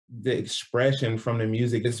the expression from the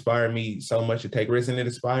music inspired me so much to take risks, and it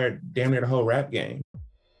inspired damn near the whole rap game.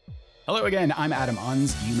 Hello again, I'm Adam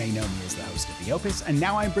Unz. You may know me as the host of The Opus, and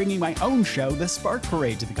now I'm bringing my own show, The Spark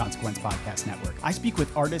Parade, to the Consequence Podcast Network. I speak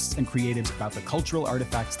with artists and creatives about the cultural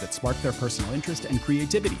artifacts that spark their personal interest and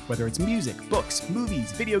creativity, whether it's music, books,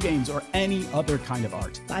 movies, video games, or any other kind of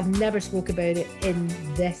art. I've never spoke about it in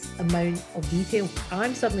this amount of detail.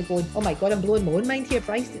 I'm suddenly going, oh my God, I'm blowing my own mind here.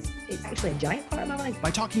 Christ, it's actually a giant part of my life.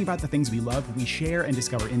 By talking about the things we love, we share and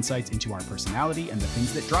discover insights into our personality and the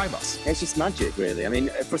things that drive us. It's just magic, really. I mean,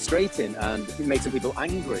 frustrating, and it makes some people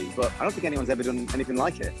angry, but I don't think anyone's ever done anything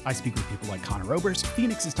like it. I speak with people like Connor Oberst,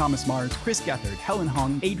 Phoenix's Thomas Mars, Chris Gethard, Helen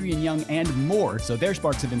Hong, Adrian Young, and more, so their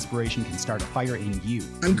sparks of inspiration can start a fire in you.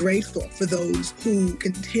 I'm grateful for those who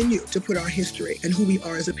continue to put our history and who we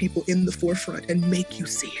are as a people in the forefront and make you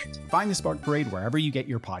see it. Find The Spark Parade wherever you get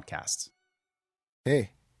your podcasts.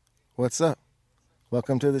 Hey, what's up?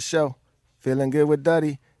 Welcome to the show. Feeling good with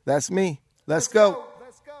Duddy. That's me. Let's go.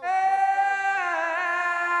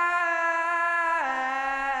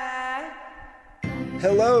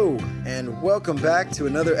 Hello, and welcome back to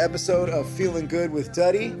another episode of Feeling Good with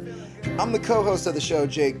Duddy. I'm the co-host of the show,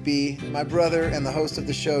 Jake B. My brother and the host of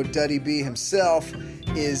the show, Duddy B himself,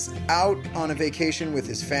 is out on a vacation with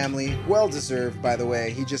his family. Well-deserved, by the way.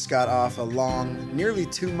 He just got off a long, nearly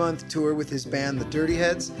 2-month tour with his band, the Dirty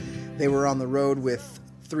Heads. They were on the road with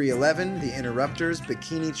 311, the Interrupters,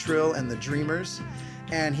 Bikini Trill, and the Dreamers.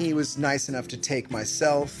 And he was nice enough to take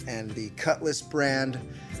myself and the Cutlass brand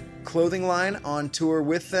clothing line on tour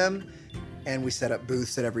with them, and we set up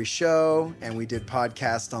booths at every show, and we did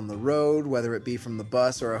podcasts on the road, whether it be from the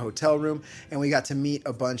bus or a hotel room, and we got to meet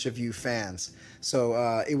a bunch of you fans.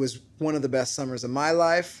 So it was one of the best summers of my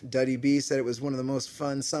life. Duddy B said it was one of the most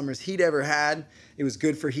fun summers he'd ever had. It was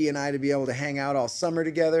good for he and I to be able to hang out all summer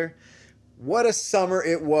together. What a summer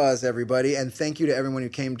it was, everybody, and thank you to everyone who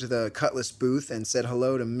came to the Cutlass booth and said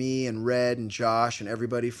hello to me and Red and Josh and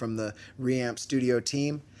everybody from the Reamp Studio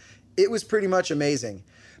team. It was pretty much amazing.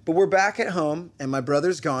 But we're back at home, and my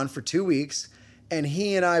brother's gone for 2 weeks, and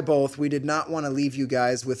he and I both, we did not want to leave you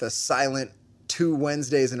guys with a silent 2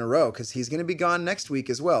 Wednesdays in a row, because he's going to be gone next week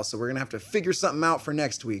as well, so we're going to have to figure something out for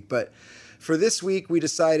next week. But for this week, we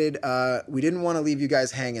decided we didn't want to leave you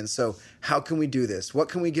guys hanging, so how can we do this? What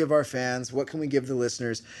can we give our fans? What can we give the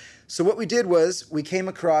listeners? So what we did was we came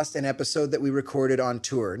across an episode that we recorded on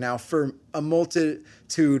tour. Now, for a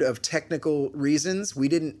multitude of technical reasons, we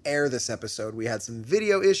didn't air this episode. We had some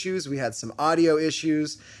video issues. We had some audio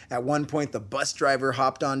issues. At one point, the bus driver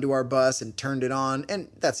hopped onto our bus and turned it on, and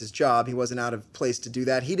that's his job. He wasn't out of place to do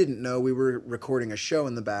that. He didn't know we were recording a show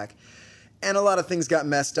in the back, and a lot of things got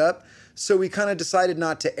messed up. So we kind of decided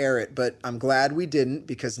not to air it, but I'm glad we didn't,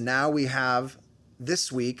 because now we have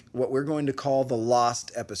this week what we're going to call the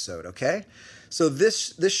lost episode, okay? So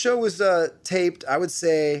this show was taped, I would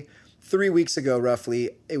say, 3 weeks ago,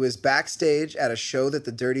 roughly. It was backstage at a show that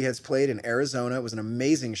the Dirty Heads played in Arizona. It was an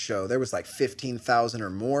amazing show. There was like 15,000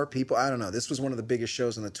 or more people. I don't know. This was one of the biggest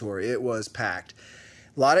shows on the tour. It was packed.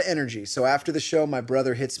 A lot of energy. So after the show, my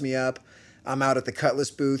brother hits me up. I'm out at the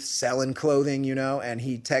Cutlass booth selling clothing, you know, and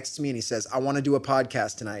he texts me and he says, I want to do a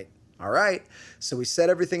podcast tonight. All right. So we set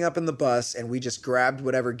everything up in the bus and we just grabbed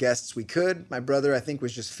whatever guests we could. My brother, I think,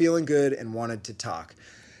 was just feeling good and wanted to talk.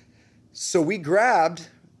 So we grabbed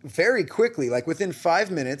very quickly, like within 5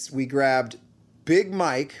 minutes, we grabbed Big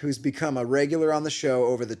Mike, who's become a regular on the show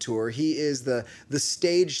over the tour. He is the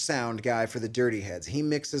stage sound guy for the Dirty Heads. He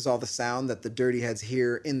mixes all the sound that the Dirty Heads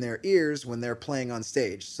hear in their ears when they're playing on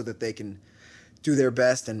stage so that they can do their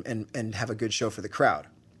best and have a good show for the crowd.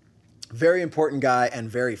 Very important guy and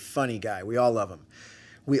very funny guy. We all love him.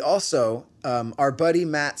 We also, our buddy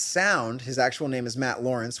Matt Sound, his actual name is Matt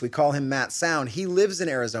Lawrence. We call him Matt Sound. He lives in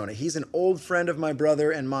Arizona. He's an old friend of my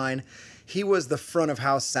brother and mine. He was the front of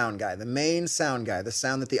house sound guy, the main sound guy, the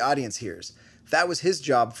sound that the audience hears. That was his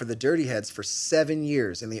job for the Dirty Heads for 7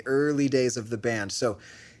 years in the early days of the band. So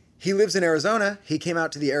he lives in Arizona. He came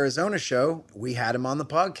out to the Arizona show. We had him on the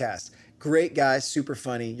podcast. Great guy, super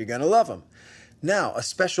funny. You're going to love him. Now, a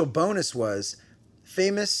special bonus was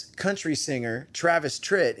famous country singer Travis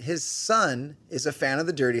Tritt. His son is a fan of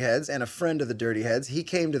the Dirty Heads and a friend of the Dirty Heads. He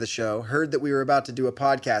came to the show, heard that we were about to do a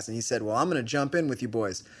podcast, and he said, well, I'm going to jump in with you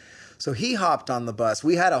boys. So he hopped on the bus.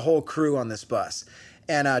 We had a whole crew on this bus.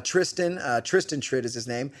 And Tristan Tritt is his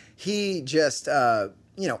name. He just,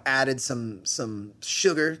 added some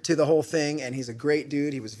sugar to the whole thing, and he's a great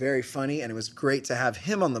dude. He was very funny, and it was great to have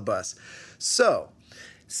him on the bus. So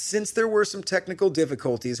since there were some technical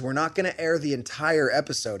difficulties, we're not going to air the entire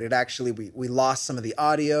episode. It actually, we lost some of the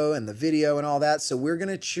audio and the video and all that, so we're going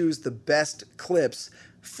to choose the best clips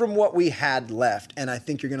from what we had left, and I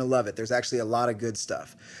think you're going to love it. There's actually a lot of good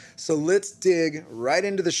stuff. So let's dig right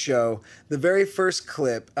into the show. The very first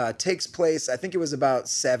clip takes place, I think it was about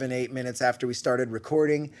 7-8 minutes after we started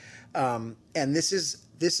recording, and this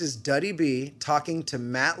is Duddy B talking to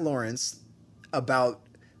Matt Lawrence about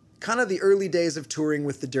kind of the early days of touring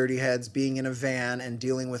with the Dirty Heads, being in a van and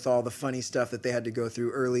dealing with all the funny stuff that they had to go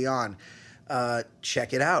through early on.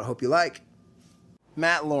 Check it out. Hope you like.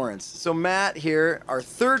 Matt Lawrence. So Matt here, our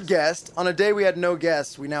third guest. On a day we had no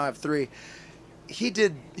guests, we now have 3.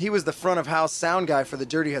 He was the front of house sound guy for the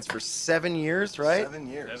Dirty Heads for 7 years, right? 7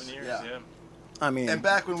 years. 7 years, yeah. I mean, And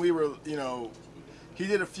back when we were, he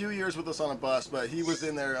did a few years with us on a bus, but he was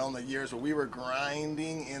in there on the years where we were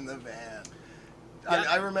grinding in the van. Yeah.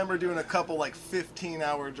 I remember doing a couple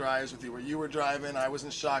 15-hour drives with you where you were driving, I was in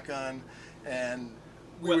shotgun, and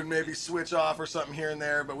we would maybe switch off or something here and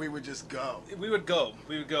there, but we would just go. We would go,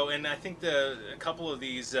 and I think a couple of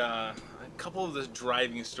the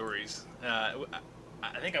driving stories. I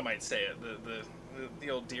think I might say it. The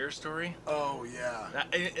old deer story. Oh yeah.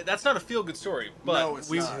 That's not a feel-good story, but no,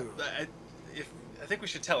 it's not. I think we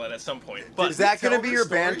should tell it at some point. But is that going to be your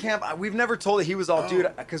story? band camp? We've never told it. He was all,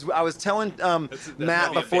 dude, because I was telling that's Matt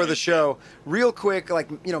maybe a before the band show, real quick,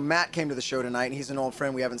 Matt came to the show tonight, and he's an old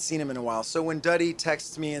friend. We haven't seen him in a while. So when Duddy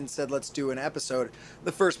texts me and said, let's do an episode,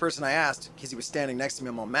 the first person I asked, because he was standing next to me,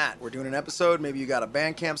 I'm all, Matt, we're doing an episode. Maybe you got a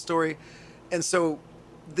band camp story. And so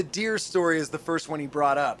the deer story is the first one he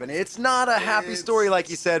brought up, and it's not a happy story like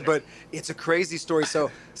he said, but it's a crazy story, so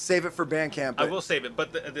save it for Bandcamp. I will save it,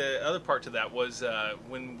 but the other part to that was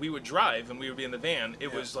when we would drive and we would be in the van,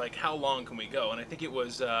 it was like, how long can we go? And I think it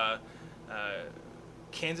was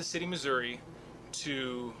Kansas City, Missouri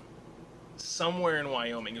to somewhere in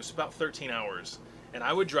Wyoming. It was about 13 hours, and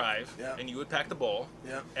I would drive, and you would pack the bowl,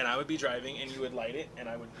 and I would be driving, and you would light it, and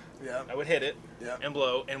I would hit it and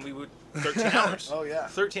blow, and we would 13 hours. Oh yeah,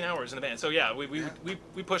 13 hours in the van. So yeah,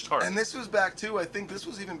 we pushed hard. And this was back too. I think this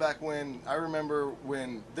was even back when I remember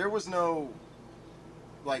when there was no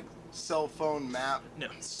cell phone map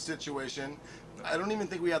situation. I don't even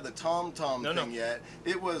think we had the TomTom thing yet.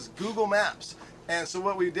 It was Google Maps. And so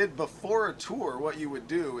what we did before a tour, what you would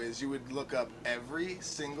do is you would look up every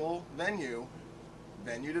single venue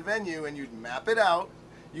to venue, and you'd map it out.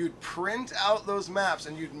 You'd print out those maps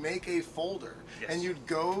and you'd make a folder, and you'd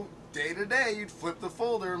go day to day, you'd flip the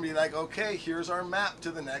folder and be like, okay, here's our map to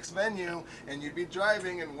the next venue, and you'd be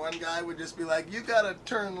driving, and one guy would just be like, you gotta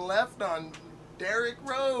turn left on Derrick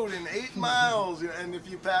Road in 8 miles, and if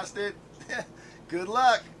you passed it, good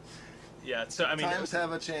luck. Yeah, so I mean, times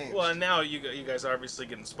have a change. Well, and now you guys are obviously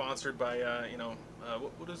getting sponsored by,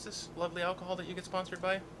 what is this lovely alcohol that you get sponsored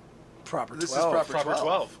by? Proper 12. This is Proper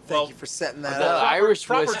 12. Thank you for setting that The up. Irish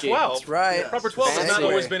Proper whiskey. 12. That's right. Yes. Proper 12 has not Segway.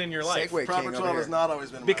 always been in your life. Segway Proper King 12 over has here. not always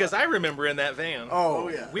been in my Because life. I remember in that van, Oh,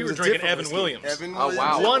 yeah. we It were was a drinking different Evan whiskey. Williams. Evan Oh, Williams.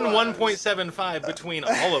 wow. it Won was. 1.75 between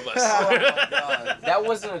all of us. Oh my God. That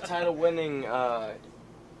wasn't a title-winning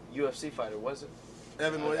UFC fighter, was it?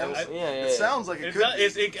 Evan Williams. Yeah. It sounds like it It could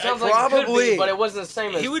does- be. it- Sounds like it could Probably. be, but it wasn't the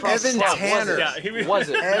same as He would be Proper Evan 12, Tanner. Was Yeah, it? Was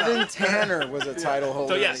it? Evan Tanner was a title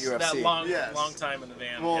holder So yes, in the UFC. that long Yes. time in the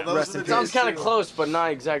van. Well, yeah. those Rest are the in days Sounds kind of too. close, but not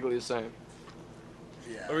exactly the same.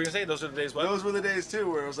 Yeah. What were you gonna say? Those are the days. What? Those were the days too,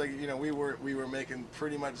 where it was like, we were making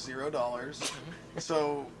pretty much $0.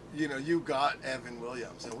 So, you got Evan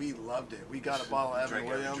Williams, and we loved it. We got a bottle of Evan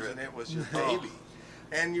Drink Evan Williams, Tritt. and it was your baby.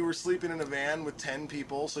 And you were sleeping in a van with 10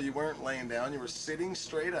 people, so you weren't laying down. You were sitting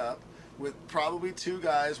straight up with probably 2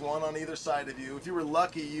 guys, one on either side of you. If you were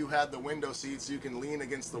lucky, you had the window seat, so you can lean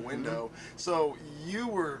against the window. So you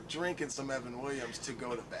were drinking some Evan Williams to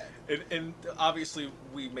go to bed. And obviously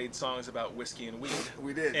we made songs about whiskey and weed.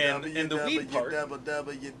 We did. And the weed part.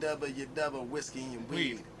 Double whiskey and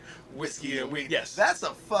weed. Whiskey and weed. Yes. That's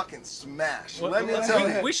a fucking smash. Well, Let me tell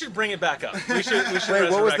you. we should bring it back up. We should Wait, what was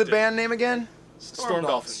resurrect the it. band name again? Storm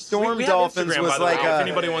Dolphins. Storm We have Dolphins Instagram, was by the way, like if a-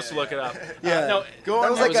 anybody wants to look it up. Yeah. No, Go That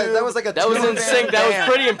on was like YouTube. that was like a That was in two-man sync. That was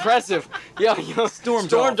band. pretty impressive. Yeah, Storm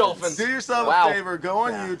Dolphins. Do yourself Wow. a favor. Go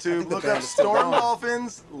on Yeah, I YouTube. think the Look band up is still Storm going.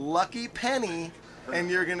 Dolphins Lucky Penny, and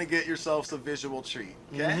you're gonna get yourselves a visual treat.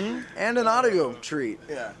 Okay? Mhm. And an audio treat.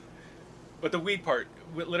 Yeah. but the weed part,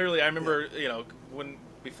 literally, I remember,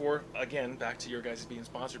 before, again, back to your guys being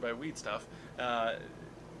sponsored by weed stuff.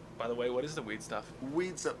 By the way, what is the weed stuff?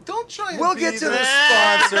 Weed stuff. Don't try and We'll be get to the the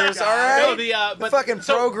sponsors, all right? No, the The fucking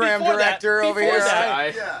program before director over before here.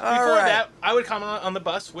 that- Yeah. All Before right. that, I would come on the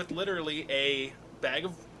bus with literally a bag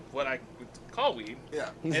of what I would call weed, Yeah.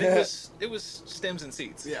 and it was stems and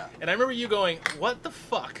seeds. Yeah. And I remember you going, "What the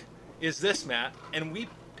fuck is this, Matt?" And we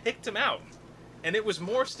picked him out. And it was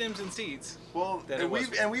more stems and seeds. Well, and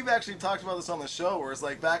we've actually talked about this on the show, where it's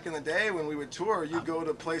like back in the day when we would tour, you'd go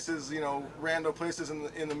to places, random places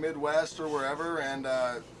in the Midwest or wherever,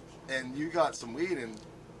 and you got some weed, and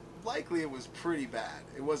likely it was pretty bad.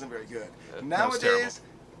 It wasn't very good. Nowadays,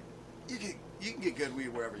 you can get good weed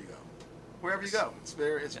wherever you go. Wherever you go, it's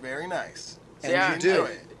very nice. And you enjoy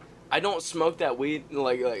it. I don't smoke that weed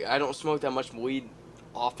like I don't smoke that much weed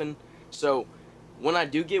often, so. When I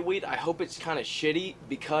do get weed, I hope it's kind of shitty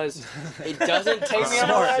because it doesn't take me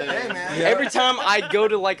out of it. Every time I go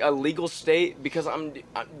to like a legal state, because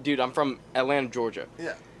I'm from Atlanta, Georgia.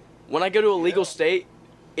 Yeah. When I go to a legal state,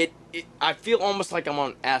 I feel almost like I'm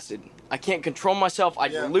on acid. I can't control myself. I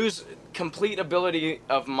lose complete ability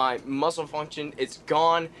of my muscle function. It's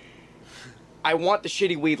gone. I want the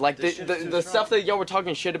shitty weed, like the stuff that y'all were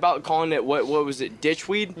talking shit about, calling it what was it, ditch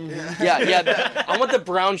weed? Yeah. I want the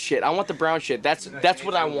brown shit. That's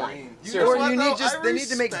what I want. Or they need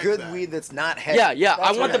to make good weed that's not heavy. Yeah.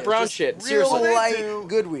 I want the brown shit. Seriously, light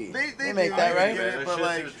good weed. They make that, right? But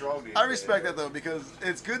like, I respect that though, because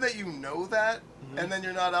it's good that you know that, and then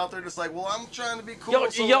you're not out there just like, well, I'm trying to be cool.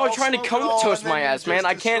 Y'all are trying to comatose my ass, man.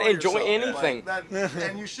 I can't enjoy anything.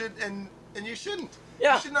 And you should, and you shouldn't.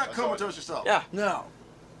 Yeah. You should not comatose yourself. Yeah. No.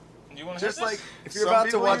 You want just like if you're about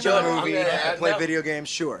to watch a movie and play video games,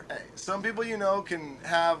 sure. Hey, some people can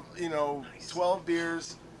have 12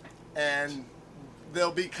 beers, and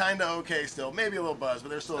they'll be kind of okay still, maybe a little buzzed, but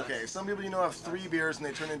they're still okay. Some people have 3 beers and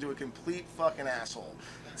they turn into a complete fucking asshole.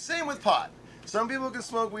 Same with pot. Some people can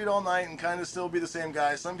smoke weed all night and kind of still be the same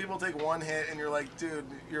guy. Some people take one hit and you're like, dude,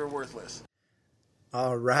 you're worthless.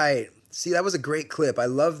 All right. See, that was a great clip. I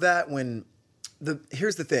love that when.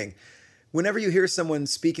 Here's the thing. Whenever you hear someone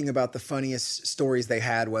speaking about the funniest stories they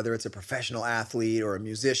had, whether it's a professional athlete or a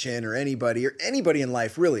musician or anybody in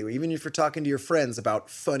life, really, even if you're talking to your friends about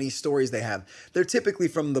funny stories they have, they're typically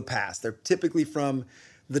from the past. They're typically from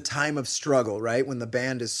the time of struggle, right? When the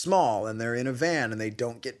band is small and they're in a van and they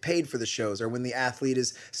don't get paid for the shows, or when the athlete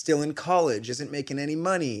is still in college, isn't making any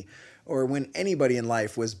money, or when anybody in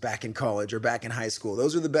life was back in college or back in high school.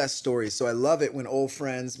 Those are the best stories. So I love it when old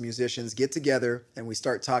friends, musicians get together and we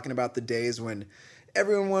start talking about the days when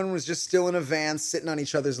everyone was just still in a van, sitting on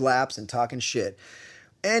each other's laps and talking shit.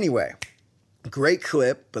 Anyway, great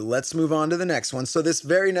clip, but let's move on to the next one. So this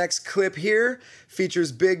very next clip here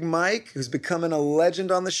features Big Mike, who's becoming a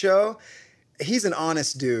legend on the show. He's an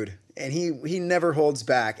honest dude. And he never holds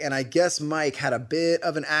back. And I guess Mike had a bit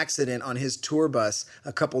of an accident on his tour bus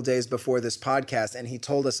a couple days before this podcast, and he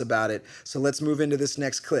told us about it. So let's move into this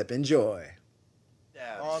next clip. Enjoy.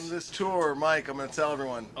 On this tour, Mike, I'm going to tell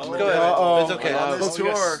everyone. Go ahead. It's okay. On this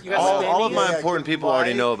tour, all of my important people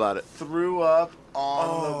already know about it. Threw up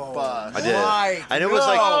on the bus. I did. And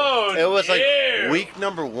it was like week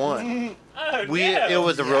number 1. It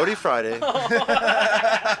was a roadie Friday.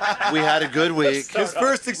 We had a good week. His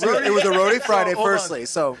first experience, it was a roadie Friday, firstly.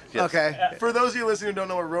 So, yes. Okay. For those of you listening who don't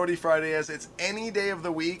know what roadie Friday is, it's any day of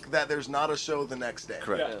the week that there's not a show the next day.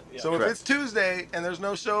 Correct. So if it's Tuesday and there's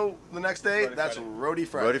no show the next day, that's roadie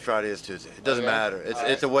Friday. Roadie Friday is Tuesday. It doesn't matter.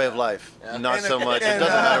 It's a way of life. Not so much. It doesn't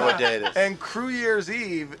matter what day it is. And Crew Year's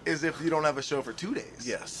Eve is if you don't have a show for 2 days.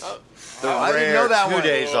 Yes. I didn't know that 2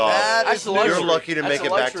 days off. You're lucky to make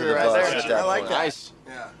it back to the bus. I like that. Nice.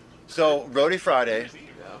 Yeah. So Roadie Friday,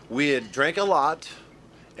 we had drank a lot,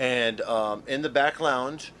 and in the back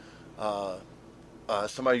lounge,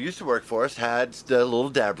 somebody who used to work for us had the little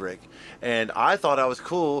dab rig, and I thought I was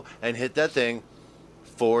cool and hit that thing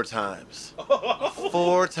 4 times.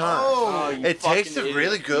 4 times. Oh, it tasted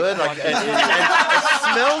really good, and it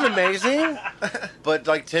smelled amazing. But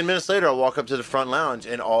like 10 minutes later, I walk up to the front lounge,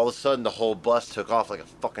 and all of a sudden, the whole bus took off like a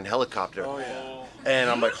fucking helicopter. Oh yeah.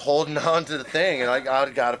 And I'm like holding on to the thing, and I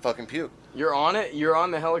gotta fucking puke. You're on it? You're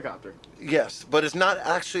on the helicopter. Yes, but it's not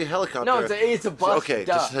actually a helicopter. No, it's a bus. Okay,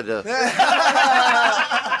 just had to...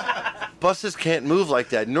 Buses can't move like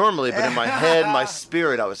that normally, but in my head, my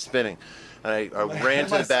spirit, I was spinning. And I ran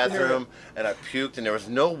to the bathroom, and I puked, and there was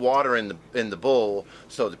no water in the bowl,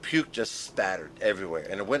 so the puke just spattered everywhere.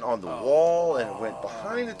 And it went on the wall, and it went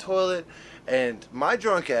behind the toilet. And my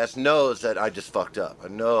drunk ass knows that I just fucked up. I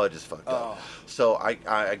know I just fucked up. So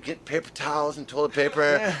I get paper towels and toilet paper,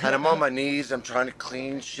 and I'm on my knees. I'm trying to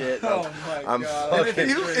clean shit. I'm God. If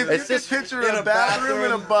you could picture a bathroom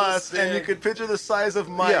in a bus, and you could picture the size of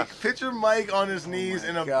Mike, picture Mike on his knees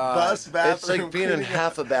in a bus bathroom. It's like being in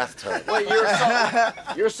half a bathtub. Wait,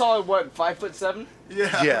 you're a solid what, 5'7"?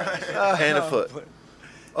 Yeah. Yeah, and a foot.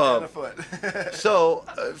 And a foot. So,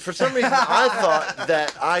 for some reason, I thought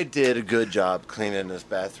that I did a good job cleaning this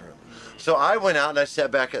bathroom. So I went out and I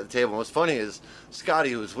sat back at the table. And what's funny is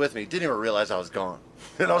Scotty, who was with me, didn't even realize I was gone.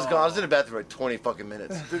 And I was gone. I was in the bathroom for like 20 fucking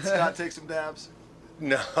minutes. Did Scott take some dabs?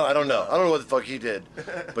 No, I don't know. I don't know what the fuck he did.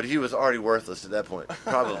 But he was already worthless at that point,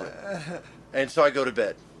 probably. And so I go to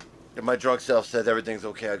bed. And my drunk self says everything's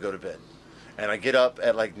okay, I go to bed. And I get up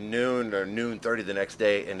at like noon or noon 30 the next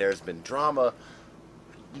day, and there's been drama.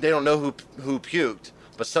 They don't know who puked,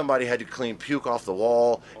 but somebody had to clean puke off the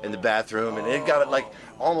wall in the bathroom, and it got it like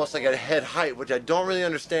almost like at head height, which I don't really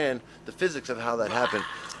understand the physics of how that happened.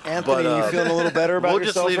 Anthony, you feeling a little better about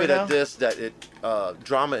yourself We'll just leave right it at this, that it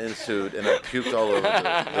drama ensued, and I puked all over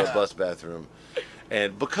the bus bathroom.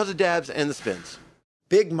 And because of dabs and the spins.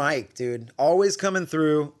 Big Mike, dude. Always coming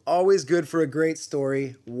through. Always good for a great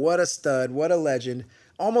story. What a stud. What a legend.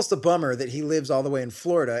 Almost a bummer that he lives all the way in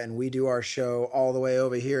Florida and we do our show all the way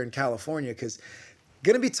over here in California, because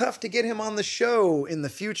going to be tough to get him on the show in the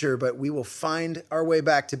future, but we will find our way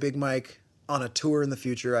back to Big Mike on a tour in the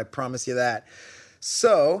future. I promise you that.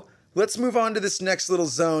 So let's move on to this next little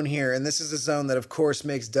zone here. And this is a zone that, of course,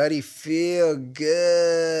 makes Duddy feel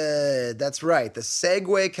good. That's right. The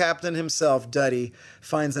Segway captain himself, Duddy,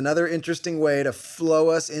 finds another interesting way to flow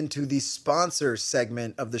us into the sponsor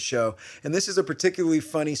segment of the show. And this is a particularly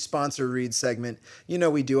funny sponsor read segment. You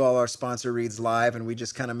know, we do all our sponsor reads live and we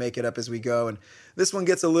just kind of make it up as we go. And this one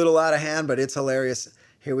gets a little out of hand, but it's hilarious.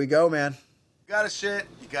 Here we go, man. You gotta shit,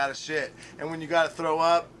 you gotta shit. And when you gotta throw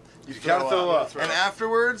up, you gotta throw up. And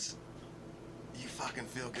afterwards, you fucking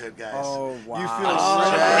feel good, guys. Oh, wow. You feel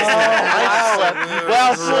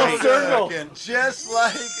Wow, full circle. Just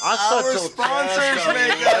like our sponsors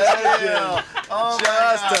make us feel. Oh,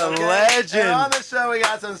 just a legend. And on the show, we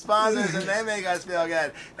got some sponsors, and they make us feel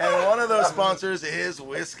good. And one of those sponsors is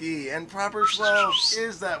whiskey, and Proper 12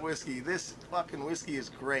 is that whiskey. This fucking whiskey is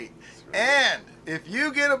great. And if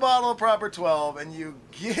you get a bottle of Proper 12 and you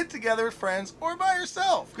get together with friends or by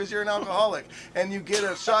yourself because you're an alcoholic, and you get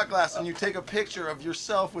a shot glass and you take a picture of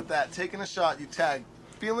yourself with that, taking a shot, you tag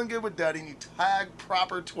Feeling Good with Duddy and you tag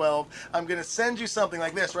Proper 12, I'm going to send you something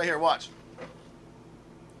like this right here. Watch.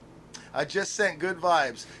 I just sent good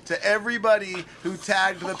vibes to everybody who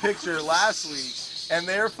tagged the picture last week, and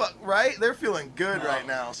they're feeling good right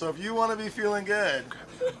now. So if you want to be feeling good,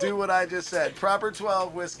 do what I just said. Proper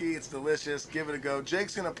 12 whiskey, it's delicious. Give it a go.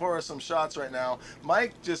 Jake's gonna pour us some shots right now.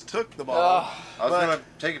 Mike just took the bottle. I was gonna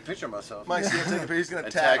take a picture of myself. Mike's gonna take a picture. He's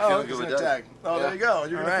gonna tag. He's gonna tag. Oh, there you go.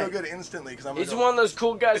 You're gonna feel good instantly because I'm. He's one of those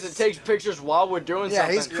cool guys that takes pictures while we're doing something.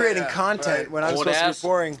 Yeah, he's creating content when I'm supposed to be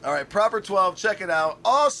pouring. All right, Proper 12. Check it out.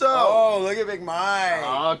 Also. Oh, look at Big Mike.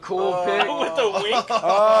 Oh, cool pic. With the wink.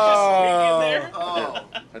 Oh. Just winking there. Oh.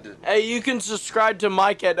 Hey, you can subscribe to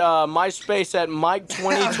Mike at MySpace at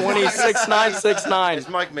Mike20206969. It's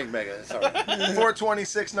Mike McMega. Sorry.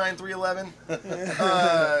 420-693-11.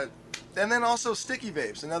 And then also Sticky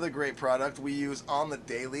Vapes, another great product we use on the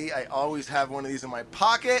daily. I always have one of these in my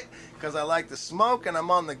pocket because I like to smoke and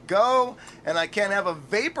I'm on the go. And I can't have a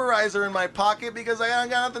vaporizer in my pocket because I got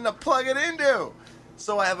nothing to plug it into.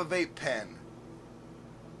 So I have a vape pen.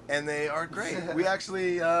 And they are great. We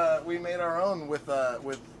actually we made our own with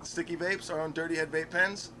Sticky Vapes, our own Dirty Head vape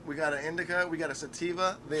pens. We got an indica, we got a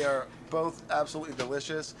sativa. They are both absolutely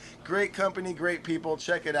delicious. Great company, great people.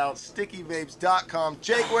 Check it out, stickyvapes.com.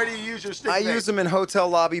 Jake, where do you use your sticky vapes? I use them in hotel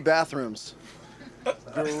lobby bathrooms.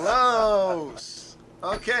 Gross.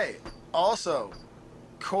 Okay. Also,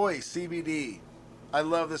 Koi CBD. I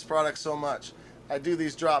love this product so much. I do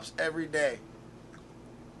these drops every day.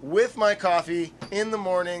 With my coffee in the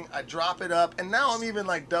morning, I drop it up, and now I'm even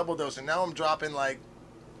like double dosing. Now I'm dropping like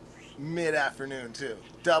mid-afternoon too.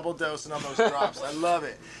 Double dosing on those drops. I love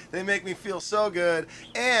it. They make me feel so good.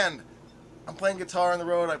 And I'm playing guitar on the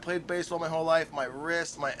road. I played baseball my whole life. My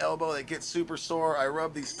wrist, my elbow, they get super sore. I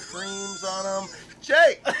rub these creams on them.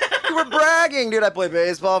 Jake! You were bragging, dude. I played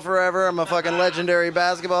baseball forever. I'm a fucking legendary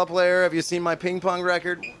basketball player. Have you seen my ping pong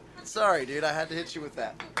record? Sorry, dude. I had to hit you with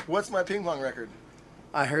that. What's my ping pong record?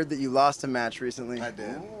 I heard that you lost a match recently. I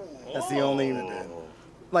did. That's the only.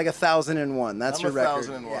 Like 1,001. That's your record.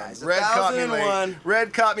 1,001. Yeah, Red caught me late.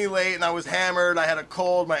 Red caught me late, and I was hammered. I had a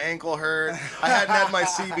cold. My ankle hurt. I hadn't had my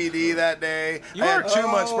CBD that day. I had too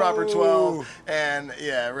much Proper 12, and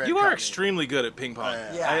yeah, Red. You are extremely good at ping pong.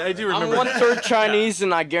 Yeah. I do remember. I'm 1/3 Chinese,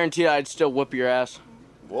 and I guarantee I'd still whoop your ass.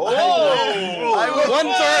 Whoa!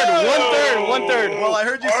 One third. Well, I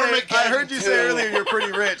heard you say earlier you're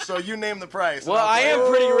pretty rich, so you name the price. Well, I am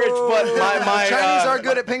pretty rich, but my Chinese are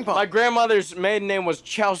good at ping pong. My grandmother's maiden name was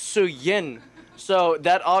Chao Su Yin, So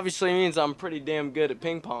that obviously means I'm pretty damn good at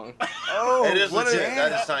ping pong. Oh, it is legit.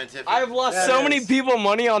 That is scientific. I've lost so many people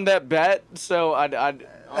money on that bet, so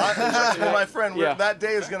Well, my friend, that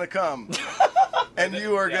day is going to come. And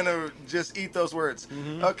you are going to just eat those words.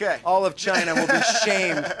 Mm-hmm. Okay. All of China will be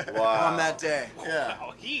shamed on that day. Yeah.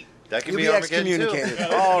 That can You'll be be excommunicated. Too.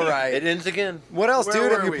 All right. It ends again. What else,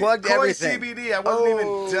 dude? Have you plugged Koi everything? CBD. I wasn't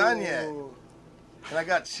even done yet. And I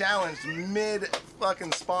got challenged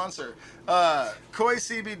mid-fucking sponsor. Koi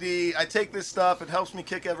CBD, I take this stuff. It helps me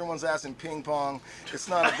kick everyone's ass in ping pong. It's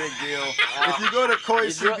not a big deal. If you go to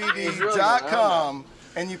koicbd.com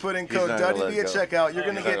and you put in code DuddyB at checkout, you're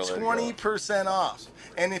going to get 20% off.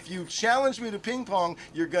 And if you challenge me to ping pong,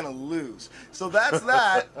 you're going to lose. So that's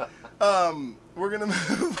that. We're going to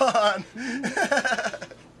move on.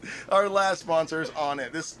 Our last sponsor is On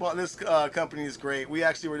It. This company is great. We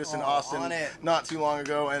actually were just in Austin not too long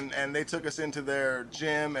ago, and they took us into their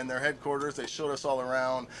gym and their headquarters. They showed us all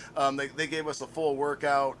around. They gave us a full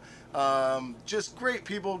workout. Just great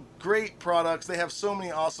people, great products. They have so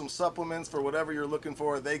many awesome supplements for whatever you're looking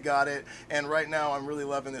for. They got it. And right now I'm really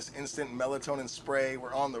loving this instant melatonin spray.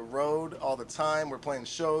 We're on the road all the time. We're playing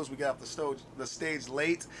shows. We got off the stage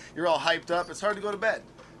late. You're all hyped up. It's hard to go to bed.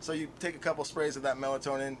 So you take a couple sprays of that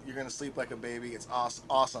melatonin, you're going to sleep like a baby. It's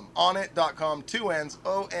awesome. Onnit.com, 2 N's,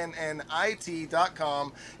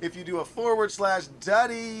 ONNIT.com. If you do a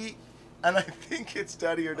 /Duddy, and I think it's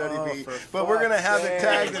Duddy or Duddy B, but we're going to have it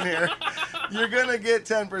tagged in here. You're going to get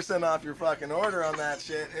 10% off your fucking order on that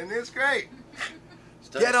shit, and it's great.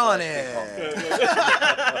 Get on it.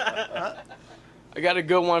 I got a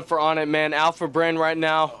good one for On It, man. Alpha Brain right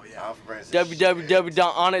now. Oh, yeah. Alpha Brain.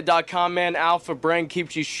 www.onnit.com, man. Alpha Brain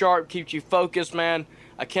keeps you sharp, keeps you focused, man.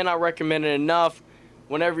 I cannot recommend it enough.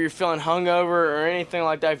 Whenever you're feeling hungover or anything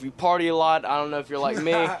like that, if you party a lot, I don't know if you're like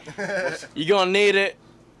me, you're going to need it.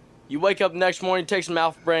 You wake up the next morning, take some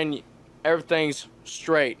Alpha Brain, everything's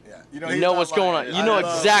straight. Yeah. You know what's going on. You know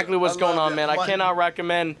exactly what's going on, man. I cannot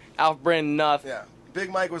recommend Alpha Brain enough. Yeah.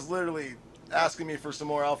 Big Mike was literally asking me for some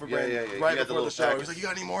more Alpha Brain right before the show. He was like, "You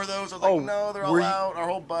got any more of those?" I was like, "No, they're all out. Our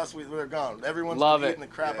whole bus, they're gone. Everyone's eating the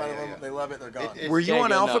crap out of them. They love it. They're gone." Were you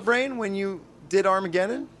on Alpha Brain when you did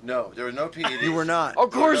Armageddon? No, there were no PEDs. You were not.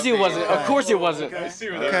 Of course he wasn't. Of course he wasn't. I see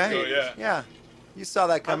where that was going, yeah. You saw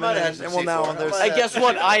that coming, and well, now there's. Hey, guess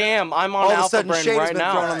what? I am. I'm on Alpha Brain Shade right has been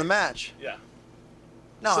now. thrown on the match. Yeah.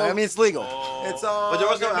 No, I mean it's legal. It's all. But there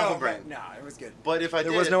was no Alpha Brain. No, it was good. But if I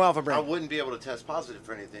there was no Alpha Brain, I wouldn't be able to test positive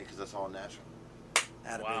for anything because that's all natural.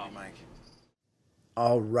 Wow. Baby, Mike.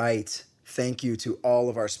 All right. Thank you to all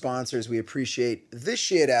of our sponsors. We appreciate the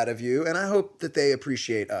shit out of you, and I hope that they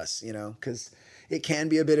appreciate us, because it can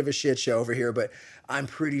be a bit of a shit show over here, but I'm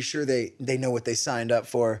pretty sure they know what they signed up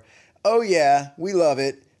for. Oh, yeah, we love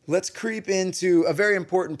it. Let's creep into a very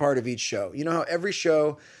important part of each show. You know how every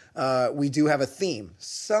show we do have a theme,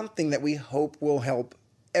 something that we hope will help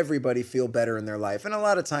everybody feel better in their life. And a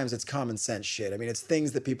lot of times it's common sense shit. I mean, it's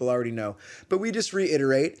things that people already know. But we just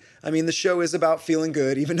reiterate. I mean, the show is about feeling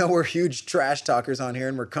good, even though we're huge trash talkers on here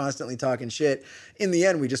and we're constantly talking shit. In the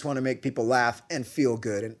end, we just want to make people laugh and feel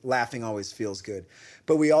good. And laughing always feels good.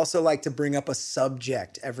 But we also like to bring up a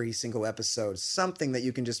subject every single episode, something that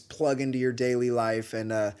you can just plug into your daily life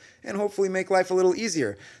and hopefully make life a little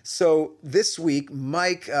easier. So this week,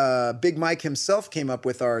 Mike, Big Mike himself came up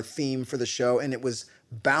with our theme for the show, and it was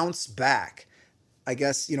Bounce Back. I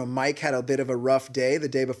guess, Mike had a bit of a rough day the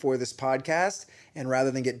day before this podcast, and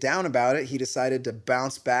rather than get down about it, he decided to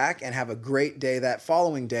bounce back and have a great day that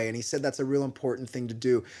following day, and he said that's a real important thing to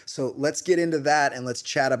do. So let's get into that, and let's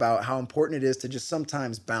chat about how important it is to just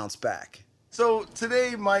sometimes bounce back. So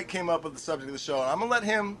today, Mike came up with the subject of the show, and I'm going to let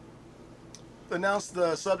him announce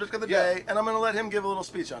the subject of the day, and I'm going to let him give a little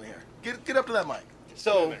speech on here. Get up to that mic.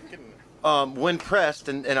 So, when pressed,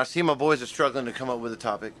 and I see my boys are struggling to come up with a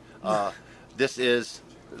topic, this is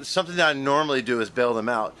something that I normally do is bail them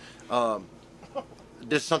out.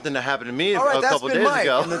 This is something that happened to me a couple days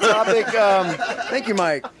ago. And the topic, thank you,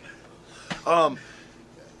 Mike. I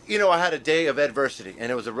had a day of adversity,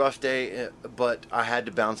 and it was a rough day, but I had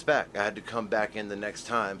to bounce back. I had to come back in the next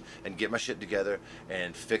time and get my shit together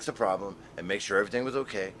and fix a problem and make sure everything was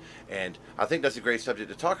okay. And I think that's a great subject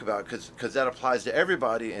to talk about because that applies to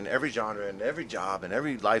everybody in every genre and every job and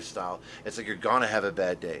every lifestyle. It's like you're going to have a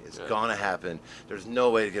bad day. It's going to happen. There's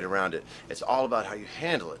no way to get around it. It's all about how you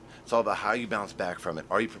handle it. It's all about how you bounce back from it.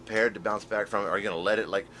 Are you prepared to bounce back from it? Are you going to let it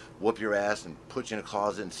whoop your ass and put you in a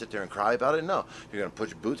closet and sit there and cry about it? No. You're going to put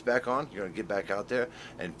your boots back on. You're going to get back out there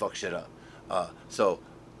and fuck shit up. So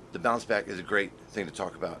the bounce back is a great thing to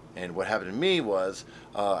talk about. And what happened to me was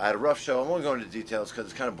I had a rough show. I won't go into details because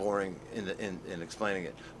it's kind of boring in explaining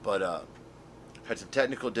it. But had some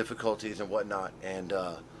technical difficulties and whatnot, and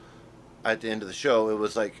at the end of the show, it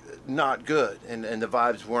was like not good, and the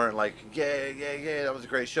vibes weren't like yeah, that was a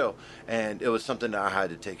great show, and it was something that I had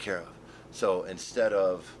to take care of. So instead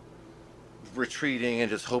of retreating and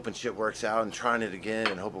just hoping shit works out and trying it again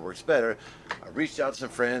and hope it works better, I reached out to some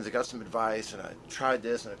friends, I got some advice, and I tried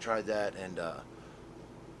this and I tried that, and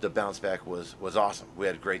the bounce back was awesome. We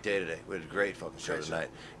had a great day today. We had a great fucking show tonight,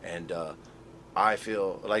 and I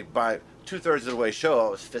feel like by 2/3 of the way show, I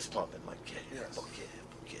was fist pumping like fuck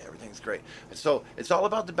yeah, everything's great. And so it's all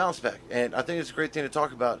about the bounce back, and I think it's a great thing to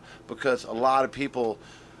talk about, because a lot of people,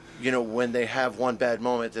 you know, when they have one bad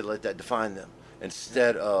moment, they let that define them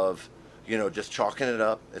instead of, you know, just chalking it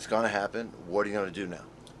up. It's gonna happen. What are you gonna do now?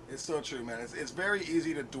 It's so true, man. It's very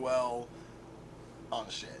easy to dwell on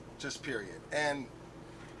shit, just period. And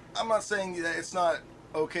I'm not saying that it's not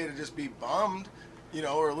okay to just be bummed, you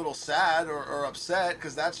know, or a little sad or upset,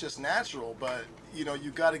 because that's just natural. But, you know,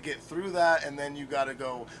 you got to get through that, and then you got to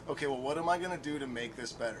go, okay, well, what am I going to do to make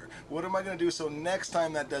this better? What am I going to do so next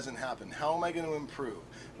time that doesn't happen? How am I going to improve?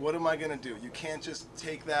 What am I going to do? You can't just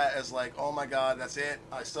take that as like, oh my God, that's it,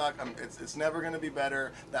 I suck, it's never going to be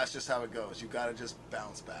better. That's just how it goes. You got to just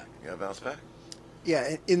bounce back. You got to bounce back?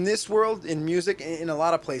 Yeah, in this world, in music, in a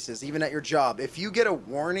lot of places, even at your job, if you get a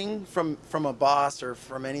warning from a boss or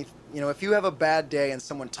from any, you know, if you have a bad day and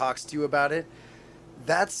someone talks to you about it,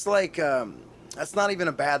 that's like, that's not even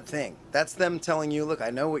a bad thing. That's them telling you, look,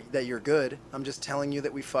 I know that you're good. I'm just telling you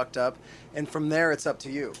that we fucked up. And from there, it's up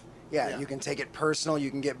to you. Yeah, you can take it personal, you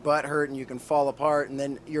can get butt hurt, and you can fall apart, and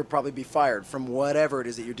then you'll probably be fired from whatever it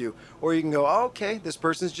is that you do. Or you can go, oh, okay, this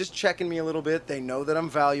person's just checking me a little bit. They know that I'm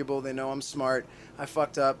valuable. They know I'm smart. I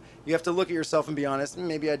fucked up. You have to look at yourself and be honest.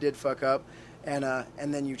 Maybe I did fuck up. And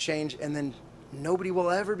then you change, and then nobody will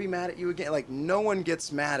ever be mad at you again. Like, no one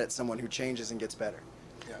gets mad at someone who changes and gets better.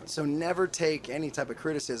 Yeah. So never take any type of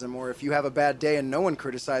criticism, or if you have a bad day and no one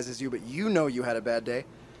criticizes you, but you know you had a bad day,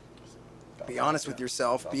 be honest with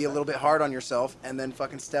yourself, be a little bit hard on yourself, and then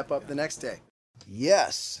fucking step up the next day.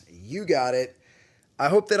 Yes, you got it. I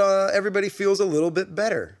hope that everybody feels a little bit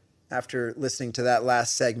better after listening to that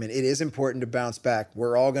last segment. It is important to bounce back.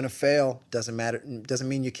 We're all going to fail. Doesn't matter. Doesn't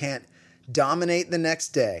mean you can't dominate the next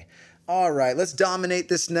day. All right, let's dominate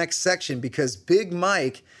this next section, because Big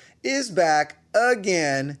Mike is back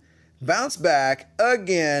again. Bounce back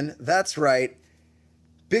again. That's right.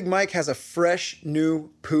 Big Mike has a fresh new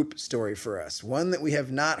poop story for us, one that we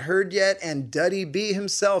have not heard yet, and Duddy B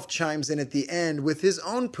himself chimes in at the end with his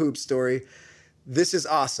own poop story. This is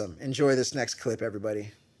awesome. Enjoy this next clip,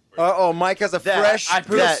 everybody. Uh-oh, Mike has a fresh I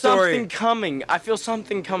feel story. something coming. I feel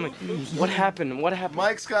something coming. What happened? What happened?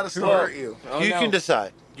 Mike's got a story. You can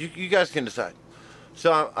decide. You guys can decide.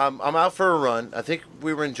 So I'm out for a run. I think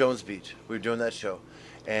we were in Jones Beach. We were doing that show.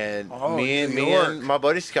 And me and my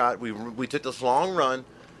buddy Scott, we took this long run.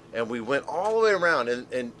 And we went all the way around,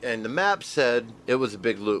 and the map said it was a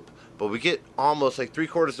big loop. But we get almost like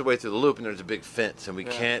 3/4 of the way through the loop, and there's a big fence, and we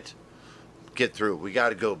can't get through. We got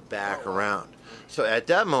to go back around. So at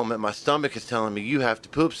that moment, my stomach is telling me, you have to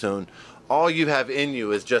poop soon. All you have in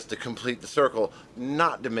you is just to complete the circle,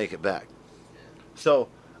 not to make it back. So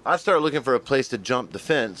I start looking for a place to jump the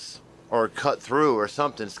fence or cut through or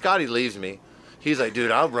something. Scotty leaves me. He's like, dude,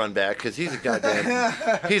 I'll run back, because he's a goddamn,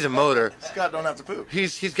 he's a motor. Scott don't have to poop.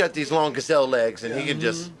 He's got these long gazelle legs, and he can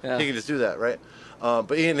just do that, right?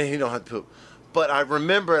 But he don't have to poop. But I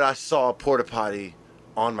remembered I saw a porta potty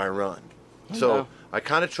on my run, so I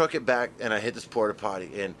kind of truck it back, and I hit this porta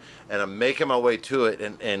potty, and I'm making my way to it,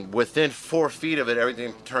 and within 4 feet of it,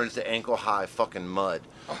 everything turns to ankle high fucking mud.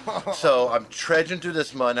 So I'm trudging through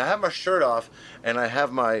this mud, and I have my shirt off, and I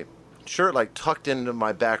have my shirt like tucked into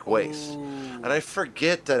my back waist. And I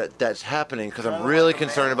forget that that's happening, because I'm really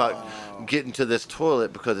concerned about getting to this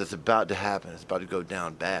toilet, because it's about to happen. It's about to go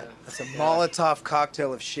down bad. That's a Molotov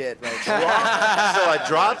cocktail of shit, right? So I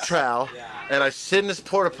drop trowel and I sit in this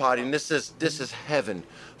porta potty, and this is heaven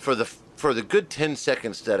for the good 10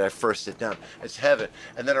 seconds that I first sit down. It's heaven.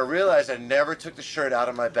 And then I realized I never took the shirt out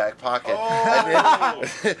of my back pocket.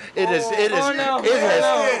 And it has dipped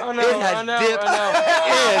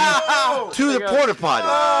into the porta potty.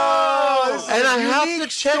 And I have to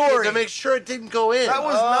check it to make sure it didn't go in. That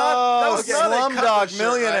was not Slumdog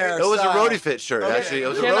Millionaire. It was a roadie fit shirt, actually. It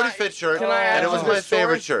was a roadie fit shirt, and it was my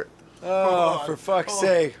favorite shirt. Oh, for fuck's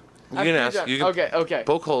sake. You can ask. Okay.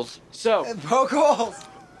 Poke holes. So, poke holes.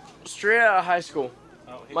 Straight out of high school,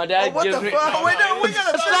 my dad gives me. Oh, wait, no, we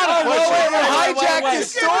gotta hijack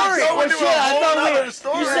this story.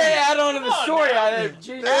 You say add on to with the story.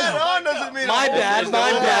 Add on doesn't mean my bad.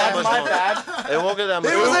 It won't get that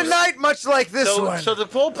much. It was a night much like this one. So the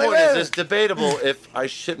whole point is, it's debatable if I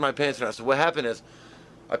shit my pants or not. So what happened is,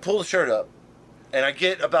 I pull the shirt up, and I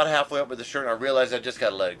get about halfway up with the shirt, and I realize I just got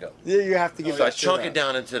to let it go. Yeah, you have to get. So I chunk it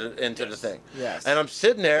down into the thing. Yes. And I'm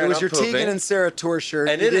sitting there. It was and your I'm pooping, Tegan and Sarah tour shirt.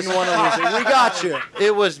 and you it didn't want to lose it. We got you.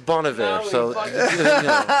 It was Bon Iver, so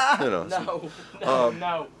you know.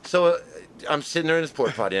 No. So I'm sitting there in this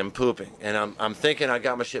porta potty. I'm pooping, and I'm thinking I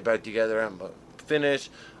got my shit back together. I'm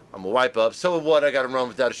finished. I'm gonna wipe up. So what? I got to run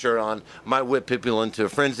without a shirt on. Might whip people into a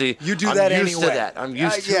frenzy. You do that anyway. I'm used to that. I'm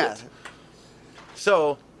used to it.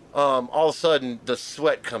 So. All of a sudden, the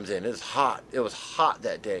sweat comes in. It's hot. It was hot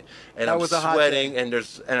that day, and I'm sweating. And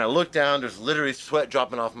I look down. There's literally sweat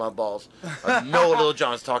dropping off my balls. I know what Lil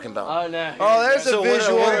Jon's talking about. Oh no! Oh, there's a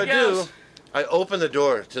visual. What I do? I open the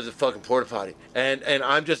door to the fucking porta potty, and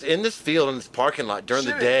I'm just in this field in this parking lot during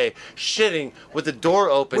the day, shitting with the door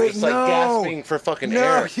open, just like gasping for fucking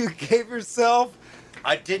air. No, you gave yourself.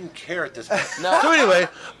 I didn't care at this point. So anyway,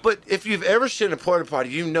 but if you've ever shit in a porta potty,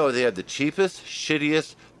 you know they have the cheapest,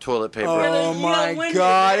 shittiest toilet paper. Oh my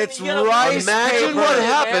God, it's rice Imagine paper. what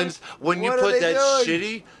happens when you What put are that they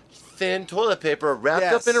shitty, thin toilet paper wrapped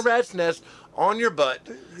up in a rat's nest on your butt.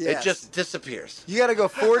 It just disappears. You got to go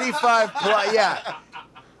 45 plus. Yeah.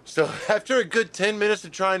 So after a good 10 minutes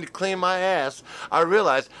of trying to clean my ass, I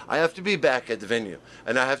realized I have to be back at the venue.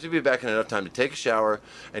 And I have to be back in enough time to take a shower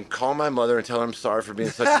and call my mother and tell her I'm sorry for being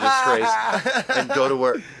such a disgrace and go to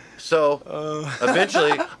work. So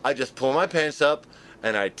eventually, I just pull my pants up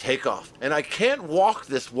and I take off. And I can't walk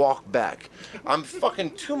this walk back. I'm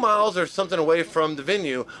fucking 2 miles or something away from the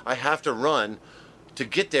venue. I have to run to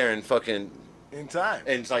get there in fucking... In time.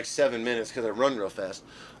 And it's like 7 minutes because I run real fast.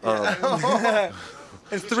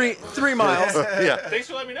 It's 3 miles. Yeah. Thanks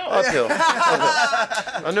for letting me know. Uphill.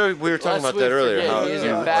 I know we were talking about that earlier. How He's you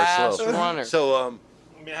a are fast slow. runner. So, I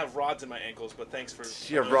mean, I have rods in my ankles, but thanks for...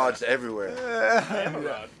 you have rods everywhere. I am a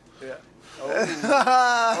rod. Yeah.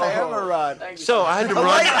 I am a rod. So I had to run.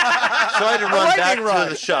 So I had to run back to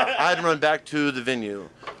the shop. I had to run back to the venue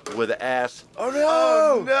with an ass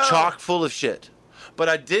chock full of shit. But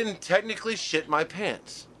I didn't technically shit my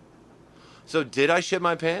pants. So did I shit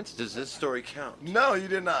my pants? Does this story count? No, you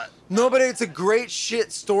did not. No, but it's a great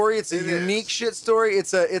shit story. It's a unique shit story.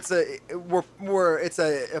 It's a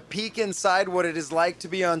peek inside what it is like to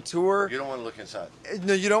be on tour. You don't want to look inside.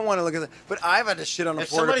 No, you don't want to look at that. But I've had to shit on a If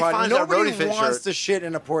porta somebody potty. finds that Nobody roadie fit wants shirt- to shit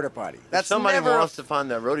in a porta potty. That's Somebody never. wants to find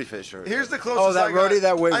that roadie fit shirt. Here's the closest. Oh, that I got. roadie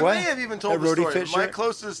that way. I What? may have even told That the roadie story. fit My shirt?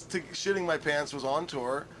 closest to shitting my pants was on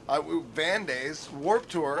tour. Van Days, Warped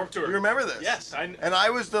Tour. Warped Tour. You remember this? Yes. And I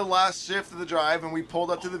was the last shift of the drive, and we pulled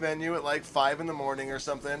up to the venue at like 5 in the morning or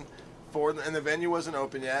something, and the venue wasn't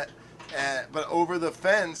open yet. But over the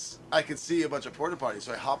fence, I could see a bunch of porta potties.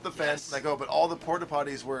 So I hopped the fence and I go, but all the porta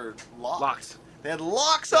potties were locked. They had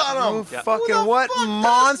locks on them. Oh, fucking what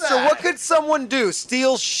monster? What could someone do?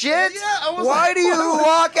 Steal shit? Yeah, I was Why like, do you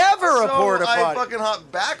lock ever a porta I potty? fucking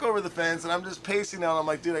hopped back over the fence and I'm just pacing down. I'm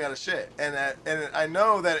like, dude, I gotta shit. And I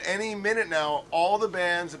know that any minute now, all the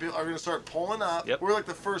bands and people are gonna start pulling up. Yep. We're like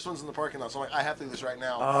the first ones in the parking lot, so I'm like, I have to do this right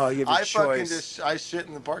now. Oh, you have a choice. I shit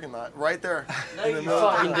in the parking lot right there. No, you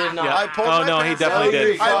fucking did not. I pulled Oh, my no, he pants definitely up.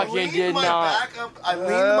 did. I Fucking leaned did my not. back up. I leaned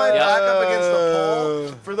my back up against the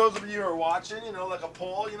pole. For those of you who are watching, you know, like a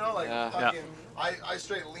pole, you know, like fucking. I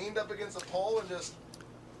straight leaned up against the pole and just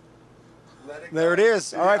let it go. There it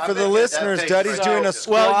is. All right, for the listeners, Duddy's doing a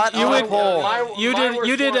squat you on a would- pole.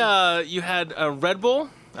 You had a Red Bull,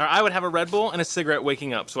 or I would have a Red Bull and a cigarette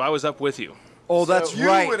waking up, so I was up with you. Oh, that's you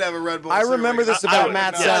right. would have a Red Bull. I remember this about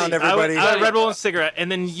Matt Sound, everybody. I had a Red Bull and cigarette, and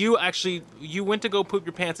then you went to go poop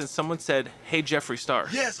your pants, and someone said, "Hey, Jeffree Star."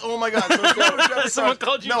 Yes. Oh my God. So Someone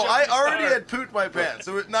called you. No, Jeffree I already Star. had pooped my pants.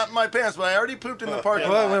 So not my pants, but I already pooped in the parking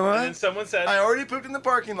Wait, lot. wait, what? And then someone said, I already pooped in the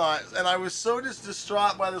parking lot, and I was so just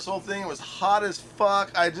distraught by this whole thing. It was hot as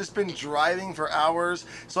fuck. I had just been driving for hours,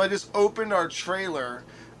 so I just opened our trailer,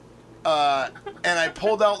 and I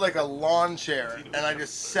pulled out like a lawn chair, and I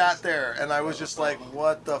just sat there, and I was just like,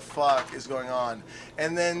 what the fuck is going on?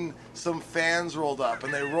 And then some fans rolled up,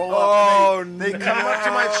 and they roll up, and they come up to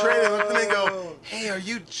my trailer, look at me and go, hey, are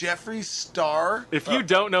you Jeffree Star? If you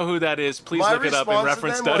don't know who that is, please My look it up and response to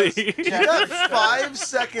reference them study. was, you got 5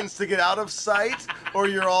 seconds to get out of sight, or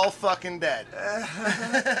you're all fucking dead.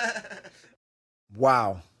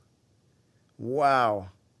 Wow.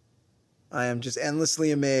 I am just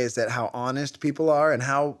endlessly amazed at how honest people are and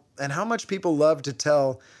how much people love to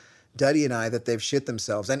tell Duddy and I that they've shit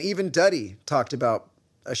themselves. And even Duddy talked about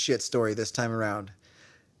a shit story this time around.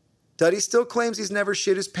 Duddy still claims he's never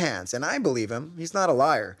shit his pants, and I believe him. He's not a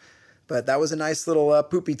liar. But that was a nice little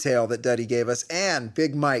poopy tale that Duddy gave us. And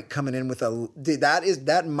Big Mike coming in with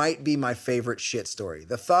that might be my favorite shit story.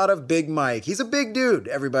 The thought of Big Mike. He's a big dude,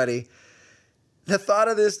 everybody. The thought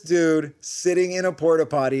of this dude sitting in a porta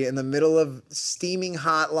potty in the middle of steaming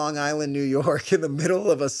hot Long Island, New York, in the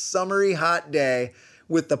middle of a summery hot day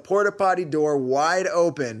with the porta potty door wide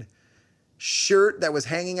open, shirt that was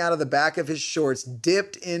hanging out of the back of his shorts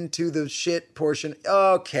dipped into the shit portion.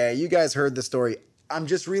 Okay, you guys heard the story. I'm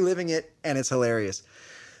just reliving it, and it's hilarious.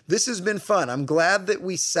 This has been fun. I'm glad that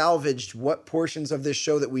we salvaged what portions of this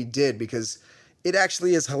show that we did, because it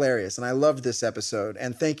actually is hilarious, and I loved this episode.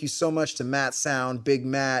 And thank you so much to Matt Sound, Big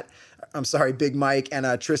Mike,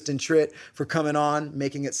 and Tristan Tritt for coming on,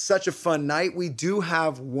 making it such a fun night. We do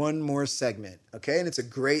have one more segment, okay? And it's a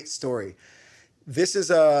great story. This is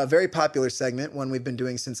a very popular segment, one we've been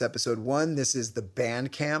doing since episode 1. This is the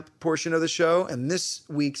band camp portion of the show, and this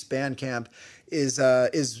week's band camp is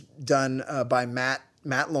done by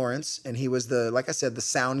Matt Lawrence, and he was like I said, the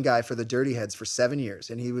sound guy for the Dirty Heads for 7 years,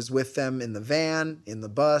 and he was with them in the van, in the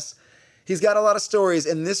bus. He's got a lot of stories,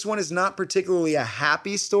 and this one is not particularly a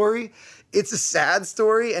happy story. It's a sad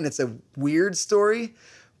story, and it's a weird story,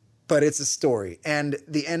 but it's a story, and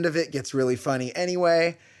the end of it gets really funny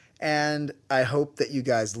anyway. And I hope that you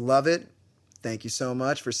guys love it. Thank you so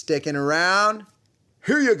much for sticking around.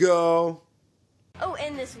 Here you go. Oh,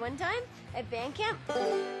 and this one time at band camp.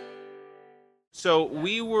 So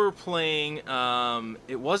we were playing,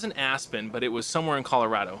 it wasn't Aspen, but it was somewhere in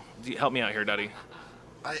Colorado. Help me out here, Duddy.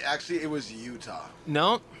 It was Utah.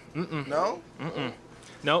 No. No?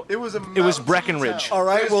 No. It was Breckenridge. All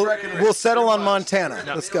right, we'll settle on Montana.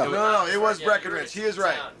 No. Let's go. No, it was Breckenridge. He is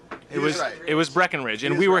right. It was Breckenridge,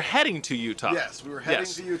 and we were heading to Utah. Yes, we were heading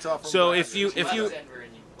to Utah from So Breckenridge.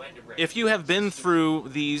 if you have been through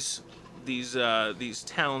these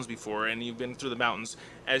towns before, and you've been through the mountains,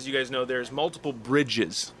 as you guys know, there's multiple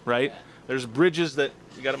bridges, right? There's bridges that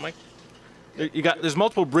you got it, Mike. There's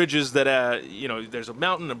multiple bridges that there's a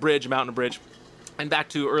mountain, a bridge, and back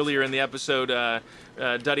to earlier in the episode,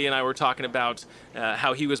 Duddy and I were talking about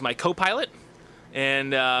how he was my co-pilot,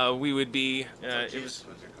 and we would be. It was.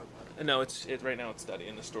 No, right now it's Duddy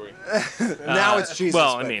in the story. Now it's Jesus.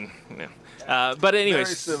 Well, I mean, yeah. But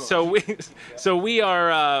anyways, so we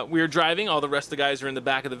are driving. All the rest of the guys are in the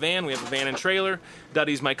back of the van. We have a van and trailer.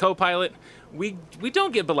 Duddy's my co-pilot. We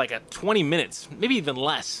don't get but like 20 minutes, maybe even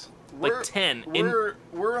less, like 10.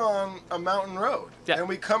 We're on a mountain road, yeah. And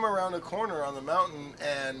we come around a corner on the mountain,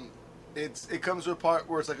 and it comes to a part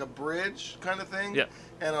where it's like a bridge kind of thing. Yeah.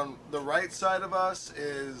 And on the right side of us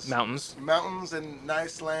is mountains and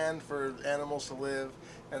nice land for animals to live.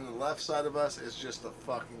 And the left side of us is just a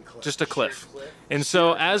fucking cliff. Just a cliff. And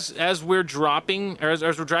so as we're dropping, or as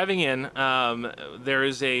we're driving in, there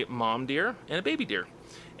is a mom deer and a baby deer.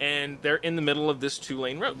 And they're in the middle of this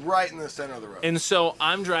 2-lane road. Right in the center of the road. And so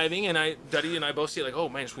I'm driving, and Duddy and I both see, like, oh,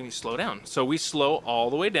 man, we need to slow down. So we slow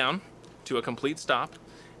all the way down to a complete stop.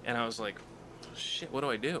 And I was like, shit, what do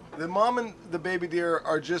I do? The mom and the baby deer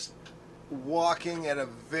are just walking at a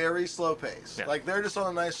very slow pace. Yeah. Like, they're just on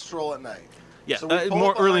a nice stroll at night. Yeah, So we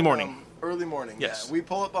more early morning. Early morning, yes. Yeah. We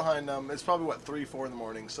pull up behind them. It's probably, 3, 4 in the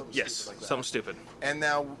morning, something stupid like that. Something stupid.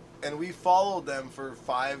 And we followed them for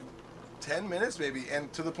 5-10 minutes maybe,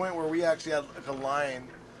 and to the point where we actually had like a line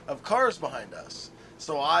of cars behind us.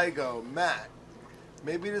 So I go, Matt,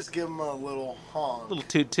 maybe just give them a little honk. A little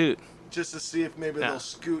toot-toot. Just to see if maybe they'll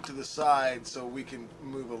scoot to the side so we can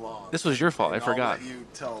move along. This was your fault. I forgot. I'll let you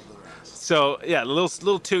tell the rest. So, yeah, a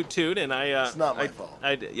little toot-toot, and it's not my fault.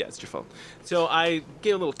 Yeah, it's your fault. So I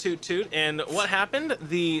gave a little toot-toot, and what happened?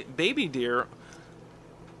 The baby deer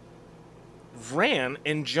ran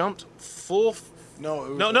and jumped full...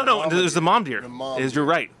 No, it was the mom deer. The mom You're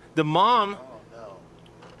right. The mom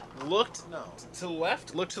looked to the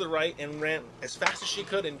left, looked to the right, and ran as fast as she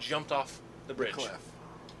could and jumped off the bridge. The cliff.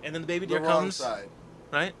 And then the baby deer the wrong comes. Side.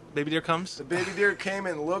 Right? Baby deer comes. The baby deer came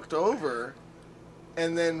and looked over,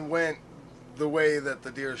 and then went the way that the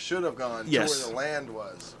deer should have gone to where the land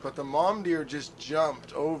was. But the mom deer just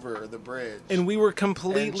jumped over the bridge. And we were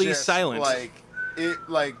completely and just, silent.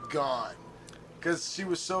 Gone. Because she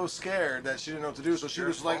was so scared that she didn't know what to do. So she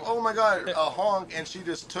was like, oh my God, a honk. And she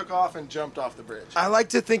just took off and jumped off the bridge. I like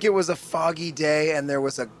to think it was a foggy day and there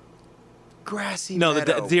was a grassy meadow.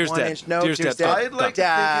 The deer's dead. Deer's dead. I'd like to think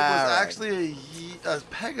it was actually a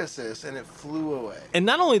Pegasus and it flew away. And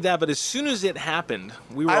not only that, but as soon as it happened,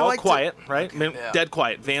 we were all quiet, right? Dead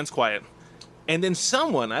quiet. Van's quiet. And then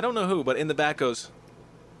someone, I don't know who, but in the back goes,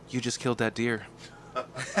 you just killed that deer.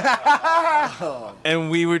 And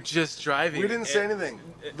we were just driving. We didn't say anything.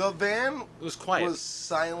 The van was quiet. Was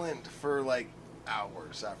silent for like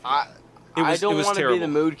hours after that. I don't want to be terrible. the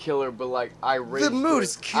mood killer, but like I raise The mood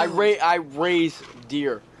is killed. I raise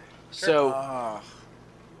deer. So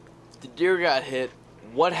the deer got hit.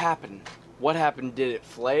 What happened? What happened? Did it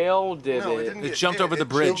flail? It jumped over the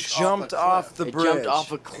bridge. It jumped off the bridge. It jumped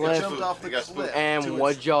off a cliff. It jumped off the cliff. And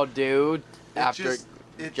what'd y'all do after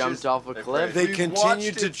it jumped off a cliff? They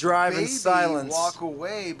continued to drive in silence. Walk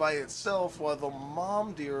away by itself while the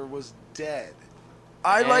mom deer was dead.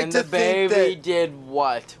 I like to the think baby that did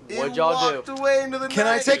what? What'd y'all do? It walked away into the night. Can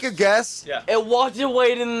I take a guess? Yeah. It walked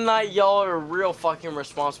away in the night. Y'all are real fucking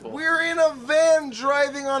responsible. We're in a van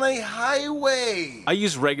driving on a highway. I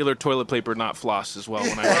use regular toilet paper, not floss, as well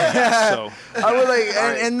when I run this, so. I would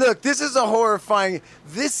like, and look, this is a horrifying.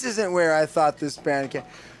 This isn't where I thought this band came.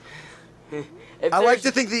 I like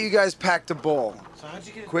to think that you guys packed a bowl. So how'd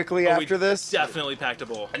you get quickly after this? Definitely packed a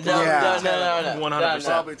bowl. No, 100%.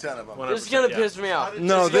 Probably 10 of them. This is gonna piss me off.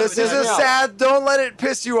 No, this is a sad. Don't let it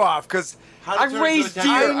piss you off, because I raised deer.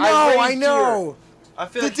 I know. I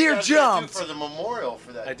feel The like deer you guys did jumped. for the memorial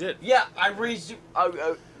for that. I did. Yeah, I raised.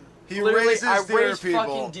 He literally, raises I deer, raised people.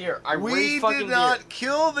 fucking deer. I We raised fucking did not deer.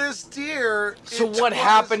 kill this deer. So what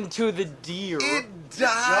happened to the deer? It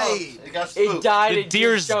died. It got spooked. It died. The it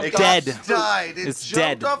deer's just jumped dead. off. Died. It It's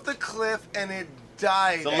jumped dead. off the cliff and it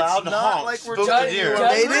died. It's allowed to not honk. like we're Spooked telling the deer. you.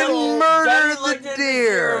 They didn't murder Daddy the looked at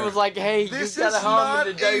deer. and was like, "Hey, This you gotta is hum not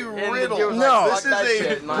the deer." a And the riddle. deer was No. like, This "Fuck that is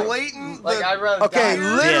shit." a And like, blatant. Like I'd rather Okay,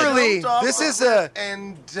 die. literally, jumped off this a is cliff a.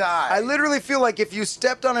 and died. I literally feel like if you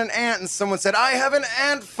stepped on an ant and someone said, "I have an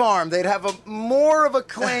ant farm," they'd have a more of a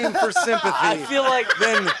claim for sympathy. I feel like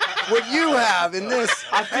than what you have in this.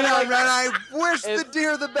 I feel and like I wish the if-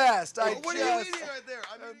 deer the best. What are you eating right there?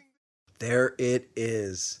 I'm eating. There it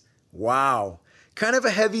is. Wow. Kind of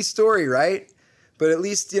a heavy story, right? But at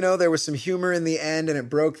least, you know, there was some humor in the end and it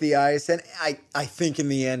broke the ice. And I think in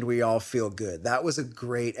the end, we all feel good. That was a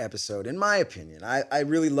great episode, in my opinion. I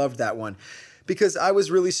really loved that one because I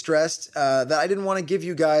was really stressed that I didn't want to give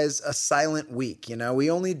you guys a silent week. You know,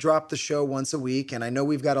 we only drop the show once a week. And I know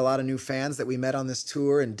we've got a lot of new fans that we met on this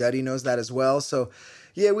tour, and Duddy knows that as well. So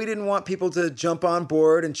yeah, we didn't want people to jump on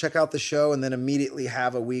board and check out the show and then immediately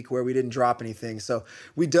have a week where we didn't drop anything. So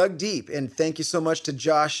we dug deep, and thank you so much to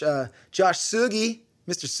Josh Sugi,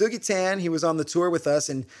 Mr. Sugitan. He was on the tour with us,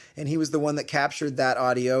 and he was the one that captured that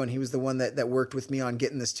audio, and he was the one that worked with me on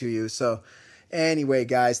getting this to you. So anyway,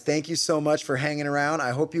 guys, thank you so much for hanging around.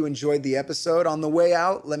 I hope you enjoyed the episode. On the way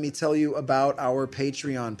out, let me tell you about our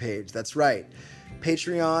Patreon page. That's right.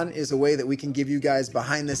 Patreon is a way that we can give you guys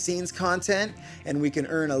behind the scenes content, and we can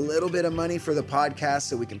earn a little bit of money for the podcast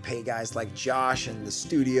so we can pay guys like Josh and the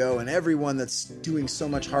studio and everyone that's doing so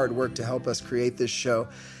much hard work to help us create this show.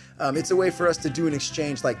 It's a way for us to do an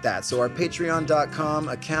exchange like that. So our patreon.com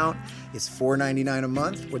account is $4.99 a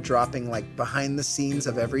month. We're dropping like behind the scenes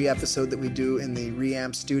of every episode that we do in the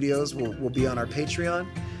Reamp studios will be on our Patreon.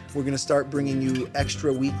 We're going to start bringing you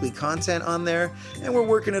extra weekly content on there, and we're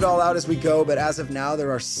working it all out as we go. But as of now,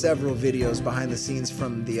 there are several videos behind the scenes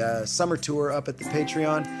from the summer tour up at the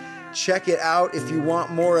Patreon. Check it out if you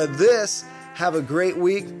want more of this. Have a great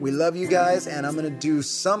week. We love you guys, and I'm going to do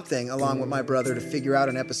something along with my brother to figure out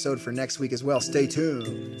an episode for next week as well. Stay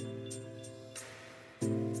tuned.